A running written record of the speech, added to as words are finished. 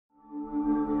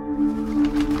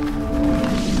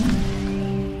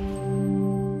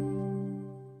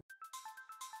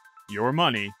your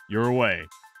money your way,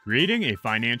 creating a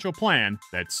financial plan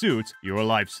that suits your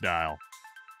lifestyle.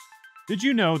 Did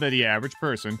you know that the average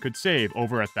person could save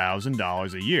over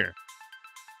 $1,000 a year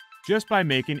just by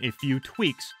making a few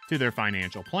tweaks to their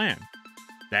financial plan?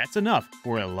 That's enough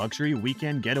for a luxury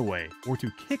weekend getaway or to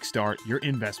kickstart your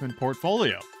investment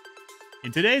portfolio.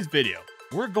 In today's video,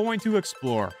 we're going to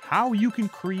explore how you can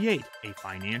create a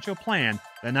financial plan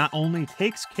that not only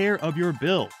takes care of your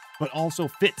bills, but also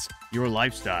fits your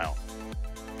lifestyle.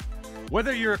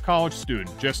 Whether you're a college student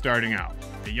just starting out,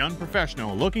 a young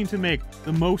professional looking to make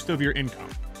the most of your income,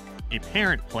 a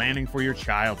parent planning for your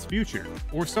child's future,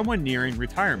 or someone nearing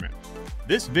retirement,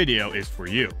 this video is for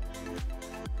you.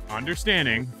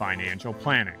 Understanding financial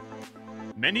planning.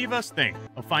 Many of us think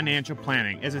of financial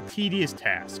planning as a tedious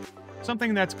task,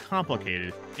 something that's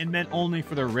complicated and meant only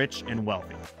for the rich and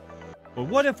wealthy. But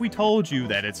what if we told you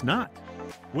that it's not?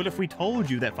 What if we told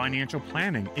you that financial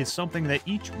planning is something that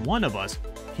each one of us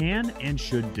can and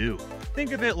should do?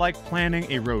 Think of it like planning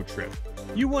a road trip.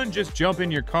 You wouldn't just jump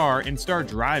in your car and start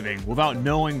driving without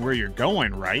knowing where you're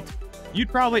going, right? You'd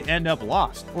probably end up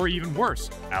lost, or even worse,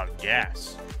 out of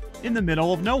gas, in the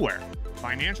middle of nowhere.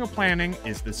 Financial planning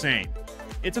is the same.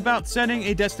 It's about setting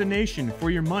a destination for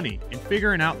your money and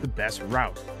figuring out the best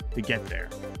route to get there.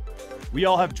 We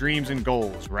all have dreams and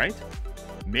goals, right?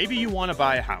 Maybe you want to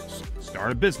buy a house,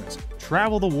 start a business,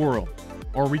 travel the world,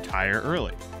 or retire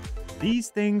early. These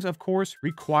things, of course,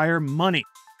 require money.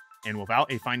 And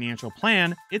without a financial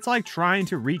plan, it's like trying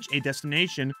to reach a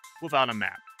destination without a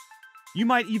map. You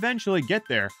might eventually get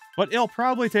there, but it'll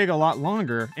probably take a lot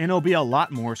longer and it'll be a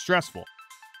lot more stressful.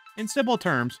 In simple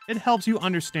terms, it helps you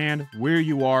understand where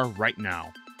you are right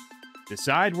now.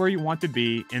 Decide where you want to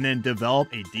be and then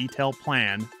develop a detailed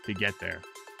plan to get there.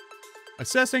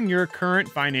 Assessing your current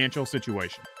financial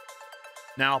situation.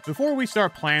 Now, before we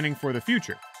start planning for the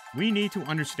future, we need to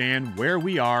understand where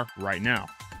we are right now.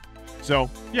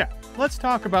 So, let's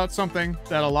talk about something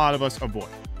that a lot of us avoid.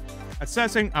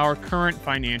 Assessing our current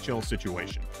financial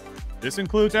situation. This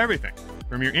includes everything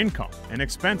from your income and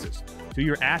expenses to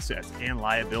your assets and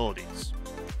liabilities.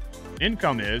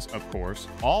 Income is, of course,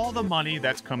 all the money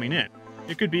that's coming in.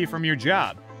 It could be from your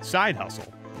job, side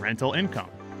hustle, rental income,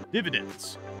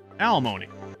 dividends, alimony,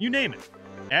 you name it.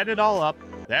 Add it all up,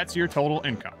 that's your total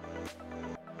income.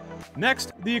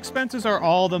 Next, the expenses are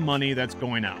all the money that's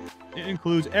going out. It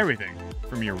includes everything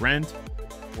from your rent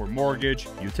or mortgage,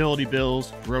 utility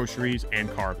bills, groceries,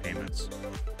 and car payments,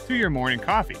 to your morning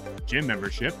coffee, gym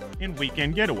membership, and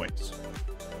weekend getaways.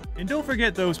 And don't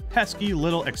forget those pesky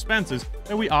little expenses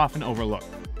that we often overlook,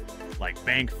 like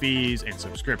bank fees and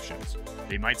subscriptions.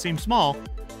 They might seem small,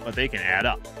 but they can add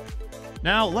up.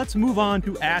 Now let's move on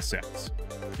to assets.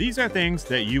 These are things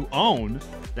that you own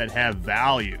that have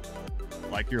value,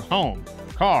 like your home,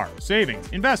 car, savings,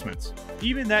 investments,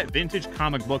 even that vintage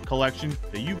comic book collection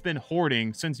that you've been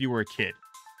hoarding since you were a kid.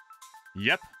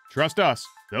 Yep, trust us,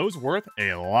 those worth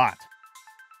a lot.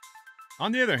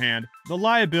 On the other hand, the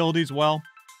liabilities, well,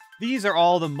 these are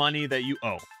all the money that you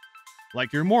owe,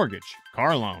 like your mortgage,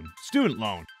 car loan, student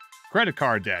loan, credit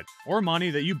card debt, or money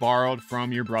that you borrowed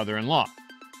from your brother-in-law.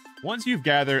 Once you've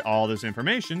gathered all this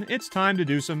information, it's time to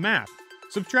do some math.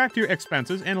 Subtract your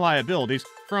expenses and liabilities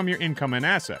from your income and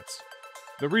assets.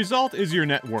 The result is your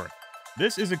net worth.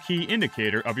 This is a key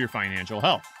indicator of your financial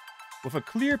health. With a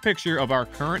clear picture of our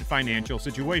current financial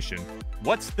situation,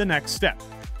 what's the next step?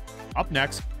 Up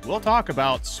next, we'll talk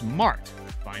about SMART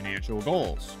financial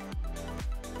goals.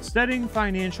 Setting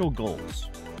financial goals.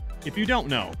 If you don't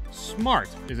know, SMART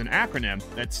is an acronym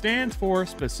that stands for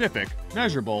specific,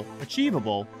 measurable,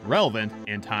 achievable, relevant,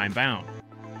 and time-bound.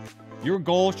 Your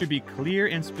goal should be clear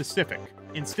and specific.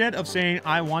 Instead of saying,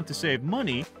 I want to save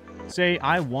money, say,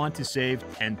 I want to save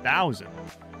 $10,000.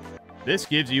 This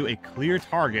gives you a clear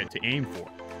target to aim for.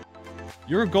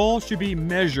 Your goal should be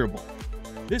measurable.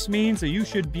 This means that you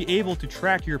should be able to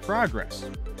track your progress.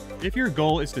 If your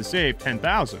goal is to save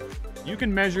 $10,000, you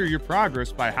can measure your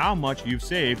progress by how much you've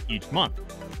saved each month.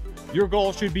 Your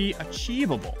goal should be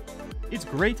achievable. It's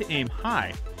great to aim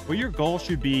high, but your goal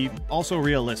should be also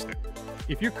realistic.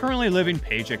 If you're currently living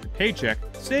paycheck to paycheck,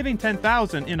 saving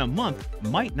 $10,000 in a month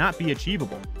might not be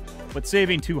achievable. But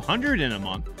saving $200 in a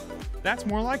month, that's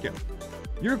more like it.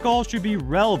 Your goal should be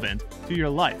relevant to your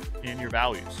life and your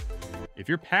values. If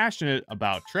you're passionate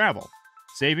about travel,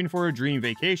 saving for a dream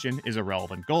vacation is a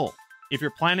relevant goal. If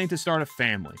you're planning to start a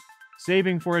family,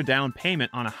 saving for a down payment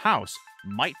on a house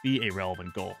might be a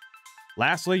relevant goal.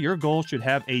 Lastly, your goal should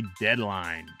have a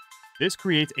deadline. This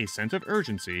creates a sense of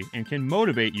urgency and can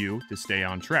motivate you to stay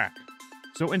on track.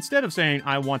 So instead of saying,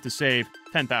 I want to save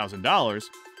 $10,000,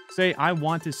 Say, I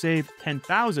want to save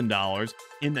 $10,000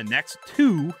 in the next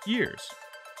 2 years.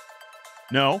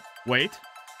 No, wait.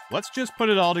 Let's just put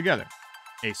it all together.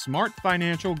 A smart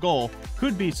financial goal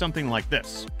could be something like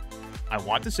this. I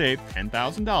want to save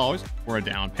 $10,000 for a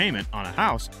down payment on a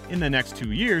house in the next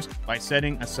 2 years by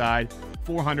setting aside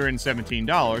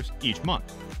 $417 each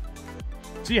month.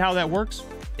 See how that works?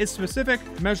 It's specific,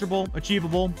 measurable,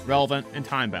 achievable, relevant, and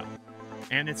time-bound.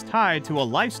 And it's tied to a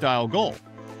lifestyle goal,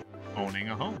 owning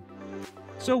a home.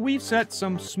 So we've set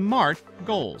some smart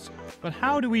goals, but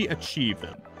how do we achieve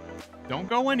them? Don't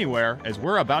go anywhere, as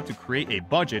we're about to create a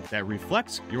budget that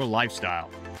reflects your lifestyle.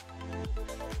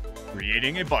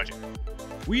 Creating a budget.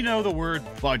 We know the word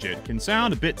budget can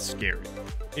sound a bit scary.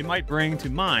 It might bring to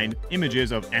mind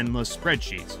images of endless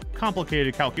spreadsheets,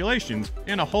 complicated calculations,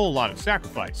 and a whole lot of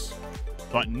sacrifice.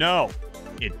 But no,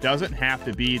 it doesn't have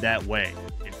to be that way.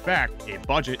 In fact, a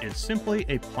budget is simply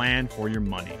a plan for your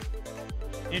money.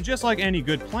 And just like any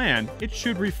good plan, it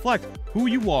should reflect who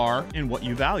you are and what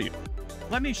you value.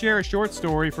 Let me share a short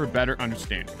story for better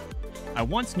understanding. I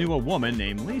once knew a woman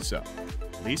named Lisa.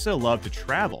 Lisa loved to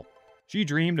travel. She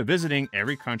dreamed of visiting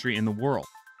every country in the world.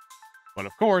 But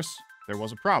of course, there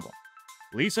was a problem.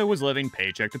 Lisa was living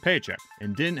paycheck to paycheck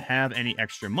and didn't have any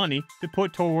extra money to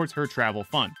put towards her travel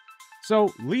fund.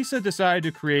 So Lisa decided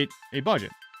to create a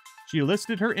budget. She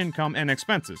listed her income and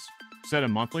expenses, set a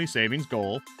monthly savings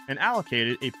goal, and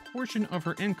allocated a portion of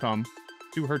her income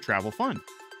to her travel fund.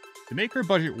 To make her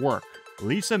budget work,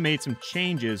 Lisa made some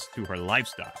changes to her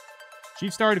lifestyle. She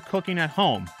started cooking at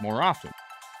home more often,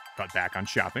 cut back on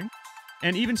shopping,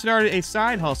 and even started a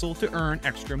side hustle to earn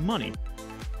extra money.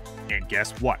 And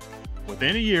guess what?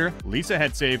 Within a year, Lisa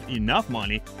had saved enough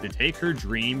money to take her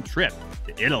dream trip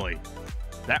to Italy.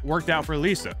 That worked out for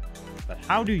Lisa. But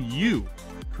how do you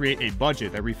create a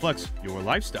budget that reflects your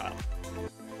lifestyle?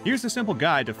 Here's a simple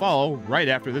guide to follow right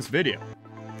after this video.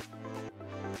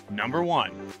 Number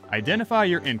 1, identify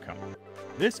your income.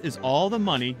 This is all the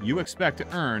money you expect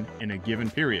to earn in a given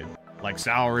period, like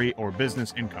salary or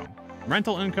business income,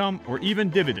 rental income, or even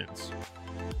dividends.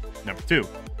 Number 2,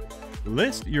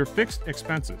 list your fixed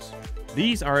expenses.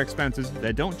 These are expenses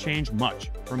that don't change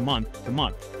much from month to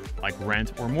month, like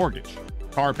rent or mortgage,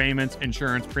 car payments,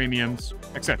 insurance premiums,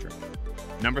 etc.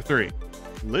 Number 3,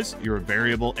 list your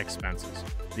variable expenses.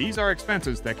 These are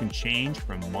expenses that can change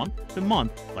from month to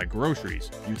month, like groceries,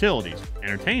 utilities,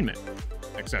 entertainment,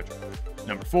 etc.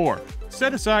 Number 4,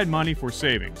 set aside money for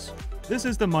savings. This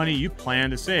is the money you plan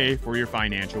to save for your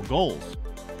financial goals.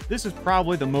 This is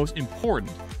probably the most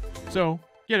important, so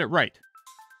get it right.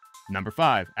 Number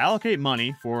 5, allocate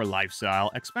money for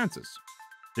lifestyle expenses.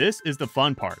 This is the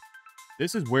fun part.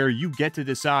 This is where you get to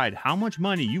decide how much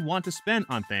money you want to spend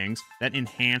on things that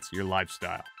enhance your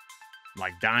lifestyle,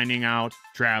 like dining out,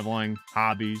 traveling,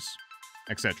 hobbies,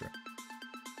 etc.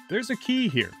 There's a key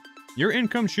here. Your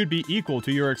income should be equal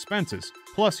to your expenses,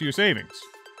 plus your savings.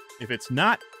 If it's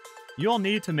not, you'll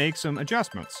need to make some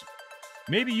adjustments.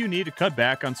 Maybe you need to cut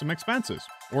back on some expenses,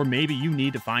 or maybe you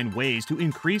need to find ways to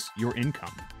increase your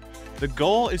income. The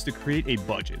goal is to create a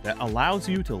budget that allows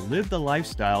you to live the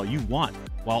lifestyle you want,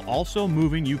 while also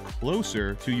moving you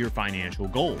closer to your financial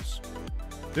goals.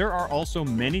 There are also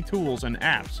many tools and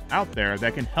apps out there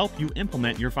that can help you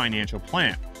implement your financial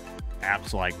plan.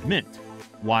 Apps like Mint,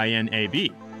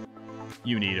 YNAB,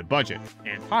 You Need a Budget,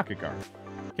 and Pocket Guard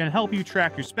can help you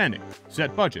track your spending,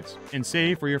 set budgets, and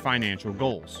save for your financial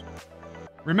goals.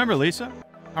 Remember Lisa,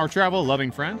 our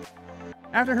travel-loving friend?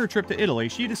 After her trip to Italy,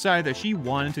 she decided that she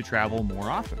wanted to travel more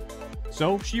often.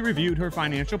 So she reviewed her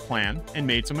financial plan and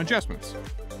made some adjustments.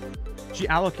 She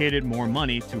allocated more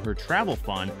money to her travel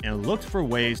fund and looked for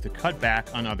ways to cut back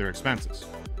on other expenses.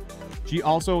 She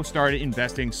also started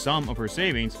investing some of her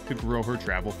savings to grow her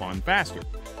travel fund faster.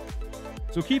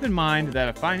 So keep in mind that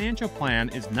a financial plan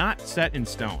is not set in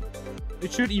stone.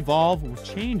 It should evolve with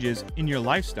changes in your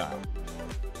lifestyle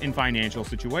and financial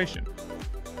situation.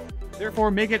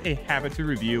 Therefore, make it a habit to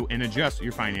review and adjust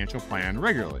your financial plan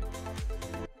regularly.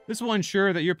 This will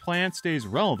ensure that your plan stays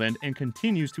relevant and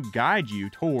continues to guide you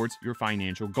towards your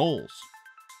financial goals.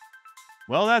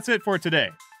 Well, that's it for today.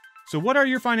 So what are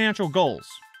your financial goals?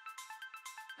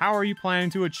 How are you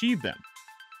planning to achieve them?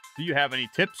 Do you have any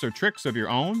tips or tricks of your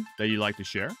own that you'd like to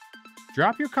share?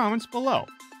 Drop your comments below.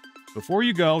 Before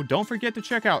you go, don't forget to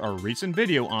check out our recent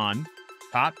video on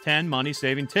Top 10 Money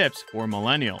Saving Tips for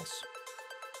Millennials.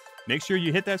 Make sure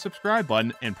you hit that subscribe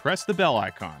button and press the bell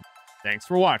icon. Thanks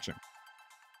for watching.